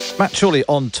Matt Chorley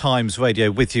on Times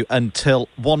Radio with you until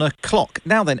 1 o'clock.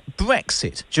 Now then,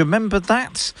 Brexit. Do you remember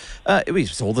that? It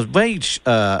was all the rage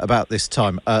about this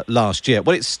time last year.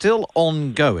 Well, it's still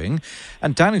ongoing,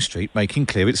 and Downing Street making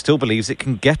clear it still believes it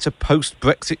can get a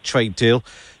post-Brexit trade deal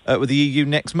with the EU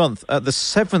next month. The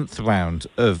seventh round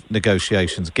of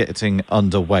negotiations getting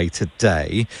underway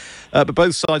today. But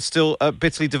both sides still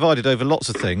bitterly divided over lots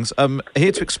of things.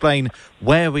 Here to explain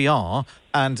where we are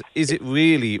and is it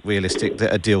really realistic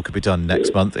that a deal could be done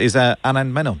next month is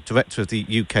Anand Menon, Director of the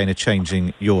UK in a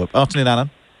Changing Europe. Afternoon, Anand.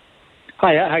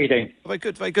 Hi, how are you doing? Very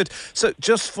good, very good. So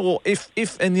just for, if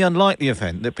in the unlikely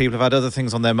event that people have had other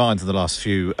things on their minds in the last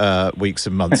few weeks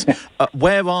and months,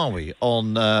 where are we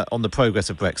on the progress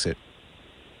of Brexit?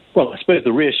 Well, I suppose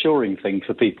the reassuring thing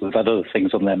for people who've had other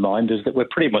things on their mind is that we're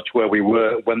pretty much where we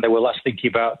were when they were last thinking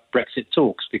about Brexit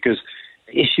talks, because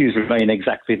issues remain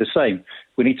exactly the same.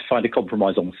 We need to find a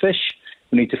compromise on fish.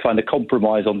 We need to find a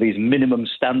compromise on these minimum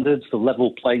standards, the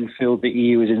level playing field the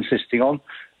EU is insisting on.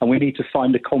 And we need to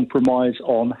find a compromise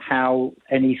on how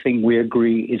anything we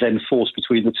agree is enforced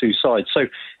between the two sides. So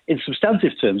in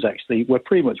substantive terms, actually, we're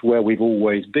pretty much where we've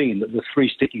always been, that the three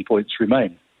sticking points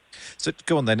remain. So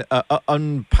go on then,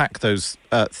 unpack those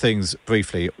things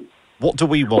briefly. What do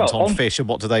we want on fish and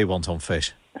what do they want on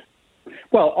fish?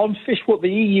 Well, on fish, what the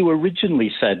EU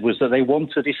originally said was that they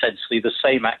wanted essentially the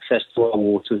same access to our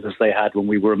waters as they had when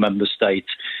we were a member state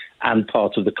and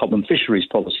part of the common fisheries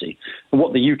policy. And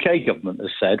what the UK government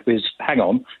has said is, hang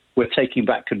on, we're taking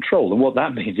back control. And what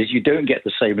that means is you don't get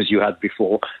the same as you had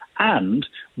before, and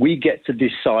we get to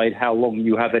decide how long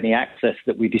you have any access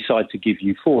that we decide to give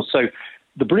you for. So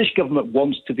the British government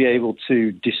wants to be able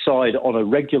to decide on a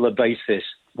regular basis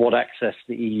what access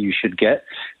the EU should get.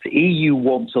 The EU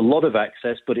wants a lot of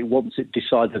access, but it wants it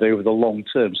decided over the long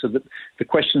term. So that the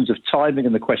questions of timing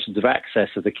and the questions of access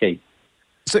are the key.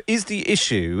 So is the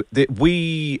issue that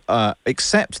we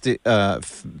accept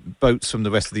that boats from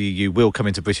the rest of the EU will come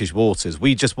into British waters?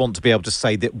 We just want to be able to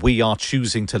say that we are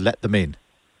choosing to let them in?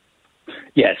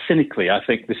 Yeah, cynically, I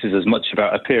think this is as much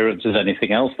about appearance as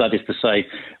anything else. That is to say,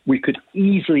 we could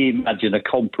easily imagine a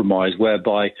compromise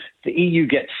whereby the EU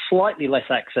gets slightly less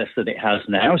access than it has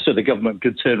now. So the government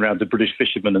could turn around to British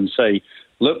fishermen and say,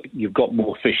 look, you've got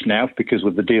more fish now because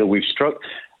of the deal we've struck.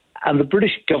 And the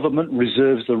British government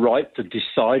reserves the right to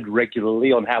decide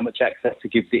regularly on how much access to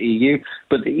give the EU.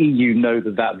 But the EU know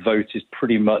that that vote is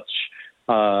pretty much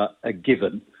a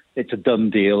given. It's a done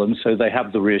deal, and so they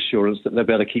have the reassurance that they'll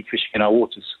be able to keep fishing in our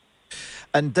waters.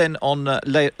 And then on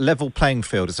level playing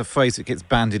field, it's a phrase that gets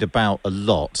bandied about a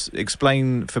lot.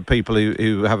 Explain for people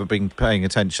who haven't been paying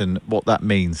attention what that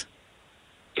means.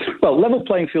 Well, level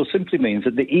playing field simply means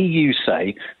that the EU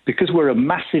say, because we're a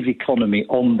massive economy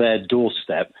on their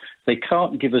doorstep, they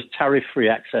can't give us tariff-free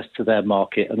access to their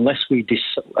market unless we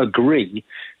agree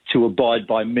to abide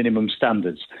by minimum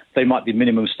standards. They might be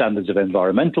minimum standards of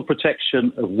environmental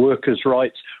protection, of workers'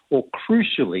 rights, or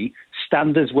crucially,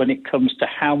 standards when it comes to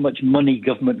how much money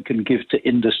government can give to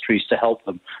industries to help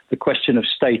them, the question of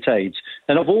state aids.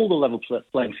 And of all the level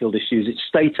playing field issues, it's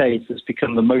state aids that's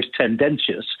become the most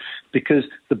tendentious because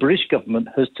the British government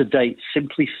has to date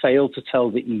simply failed to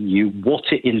tell the EU what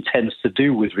it intends to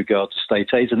do with regard to state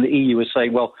aids. And the EU is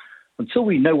saying, well, until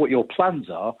we know what your plans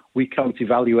are, we can't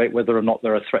evaluate whether or not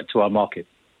they're a threat to our market.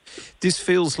 This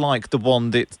feels like the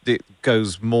one that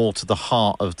goes more to the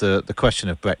heart of the question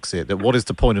of Brexit, that what is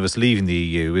the point of us leaving the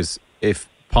EU is if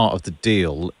part of the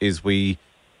deal is we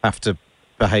have to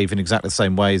behave in exactly the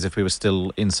same way as if we were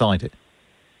still inside it.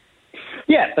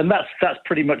 Yeah, and that's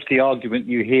pretty much the argument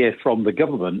you hear from the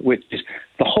government, which is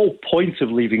the whole point of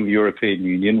leaving the European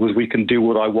Union was we can do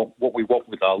what we want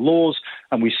with our laws,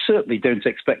 and we certainly don't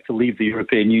expect to leave the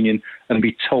European Union and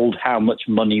be told how much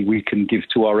money we can give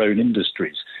to our own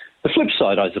industries. The flip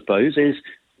side, I suppose, is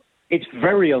it's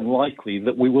very unlikely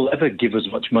that we will ever give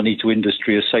as much money to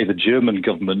industry as, say, the German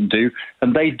government do,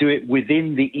 and they do it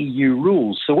within the EU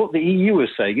rules. So what the EU is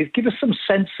saying is give us some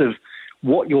sense of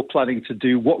what you're planning to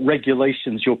do, what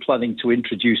regulations you're planning to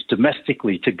introduce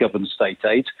domestically to govern state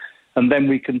aid, and then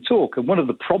we can talk. And one of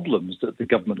the problems that the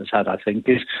government has had, I think,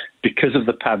 is because of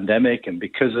the pandemic and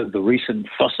because of the recent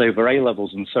fuss over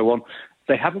A-levels and so on,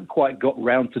 they haven't quite got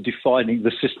round to defining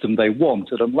the system they want.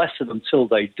 And unless and until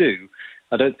they do,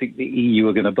 I don't think the EU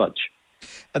are going to budge.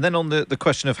 And then on the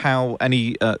question of how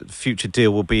any future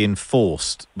deal will be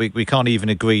enforced, we can't even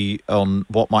agree on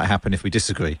what might happen if we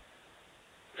disagree.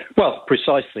 Well,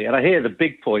 precisely. And I hear the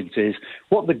big point is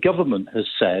what the government has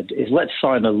said is let's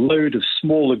sign a load of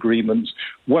small agreements,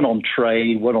 one on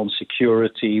trade, one on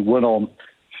security, one on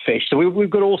fish. So we've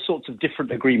got all sorts of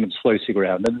different agreements floating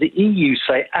around. And the EU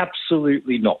say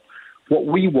absolutely not. What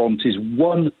we want is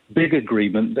one big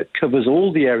agreement that covers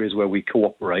all the areas where we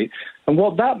cooperate. And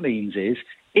what that means is,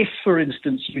 if, for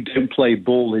instance, you don't play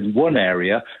ball in one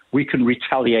area, we can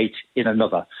retaliate in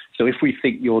another. So if we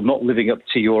think you're not living up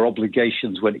to your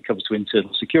obligations when it comes to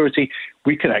internal security,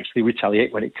 we can actually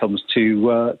retaliate when it comes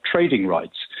to trading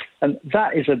rights. And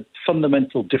that is a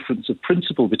fundamental difference of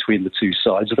principle between the two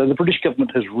sides, although the British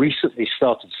government has recently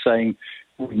started saying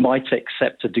we might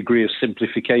accept a degree of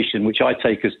simplification, which I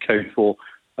take as code for,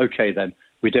 OK, then,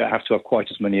 we don't have to have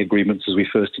quite as many agreements as we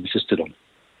first insisted on.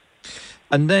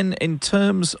 And then in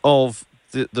terms of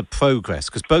the progress,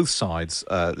 because both sides,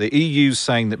 the EU's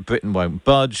saying that Britain won't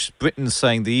budge, Britain's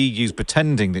saying the EU's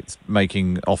pretending it's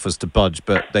making offers to budge,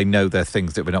 but they know they're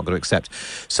things that we're not going to accept.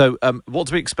 So what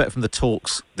do we expect from the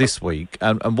talks this week,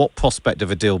 and what prospect of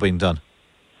a deal being done?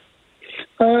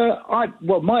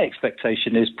 Well, my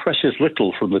expectation is precious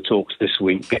little from the talks this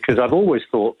week, because I've always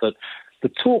thought that the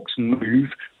talks move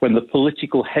when the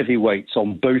political heavyweights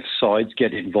on both sides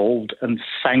get involved and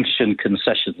sanction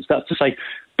concessions. That's to say,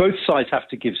 both sides have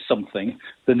to give something.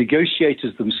 The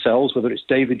negotiators themselves, whether it's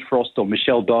David Frost or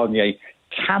Michel Barnier,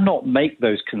 cannot make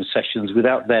those concessions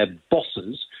without their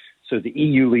bosses. So the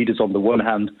EU leaders on the one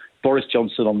hand, Boris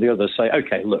Johnson on the other, say,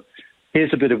 OK, look,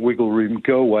 here's a bit of wiggle room,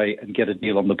 go away and get a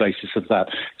deal on the basis of that.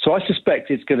 So I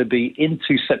suspect it's going to be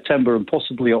into September and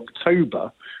possibly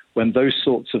October when those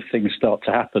sorts of things start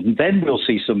to happen. Then we'll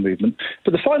see some movement.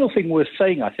 But the final thing worth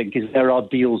saying, I think, is there are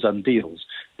deals and deals.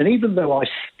 And even though I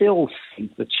still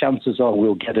think the chances are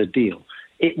we'll get a deal,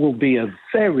 it will be a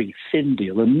very thin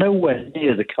deal and nowhere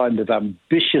near the kind of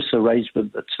ambitious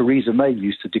arrangement that Theresa May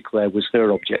used to declare was her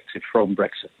objective from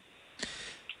Brexit.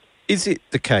 Is it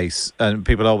the case, and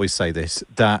people always say this,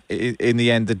 that in the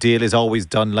end the deal is always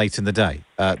done late in the day?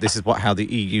 This is how the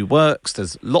EU works.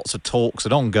 There's lots of talks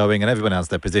and ongoing, and everyone has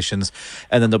their positions,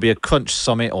 and then there'll be a crunch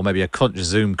summit or maybe a crunch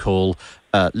Zoom call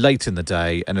late in the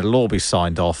day, and it'll all be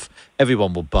signed off.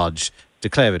 Everyone will budge,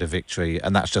 declare it a victory,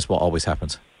 and that's just what always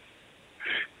happens.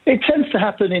 It tends to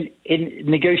happen in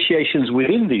negotiations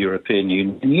within the European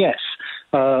Union, yes.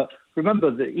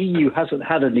 Remember, the EU hasn't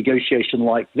had a negotiation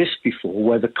like this before,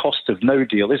 where the cost of no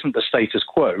deal isn't the status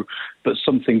quo, but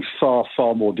something far,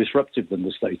 far more disruptive than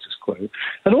the status quo.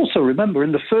 And also remember,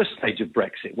 in the first stage of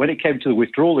Brexit, when it came to the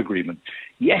withdrawal agreement,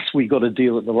 yes, we got a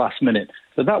deal at the last minute,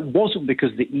 but that wasn't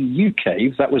because the EU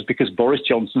caved, that was because Boris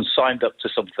Johnson signed up to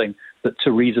something that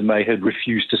Theresa May had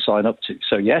refused to sign up to.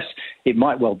 So yes, it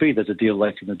might well be there's a deal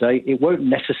late in the day. It won't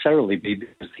necessarily be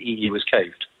because the EU has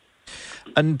caved.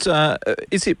 And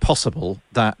is it possible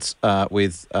that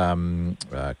with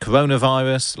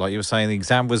coronavirus, like you were saying, the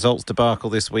exam results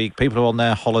debacle this week, people are on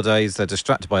their holidays, they're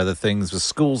distracted by other things, the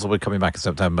schools will be coming back in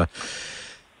September,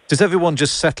 does everyone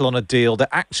just settle on a deal that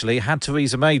actually, had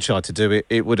Theresa May tried to do it,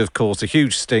 it would have caused a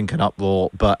huge stink and uproar,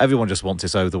 but everyone just wants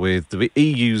this over with? The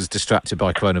EU's distracted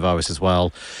by coronavirus as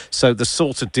well. So the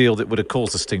sort of deal that would have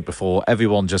caused a stink before,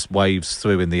 everyone just waves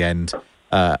through in the end.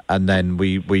 And then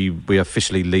we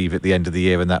officially leave at the end of the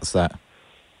year, and that's that.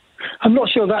 I'm not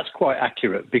sure that's quite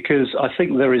accurate, because I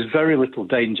think there is very little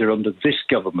danger under this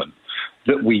government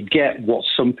that we get what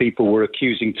some people were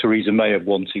accusing Theresa May of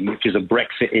wanting, which is a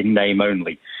Brexit in name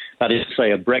only. That is to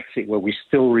say, a Brexit where we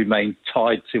still remain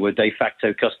tied to a de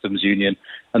facto customs union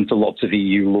and to lots of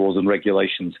EU laws and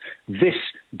regulations. This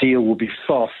deal will be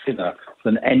far thinner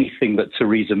than anything that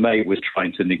Theresa May was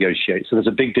trying to negotiate. So there's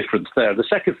a big difference there. The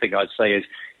second thing I'd say is,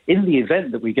 in the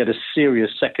event that we get a serious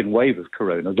second wave of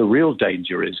corona, the real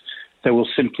danger is there will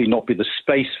simply not be the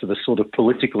space for the sort of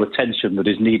political attention that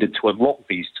is needed to unlock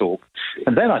these talks.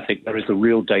 And then I think there is a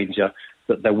real danger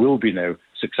that there will be no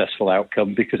successful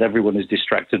outcome because everyone is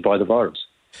distracted by the virus.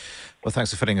 Well,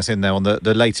 thanks for filling us in there on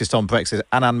the latest on Brexit.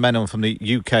 Anand Menon from the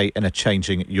UK in a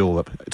changing Europe.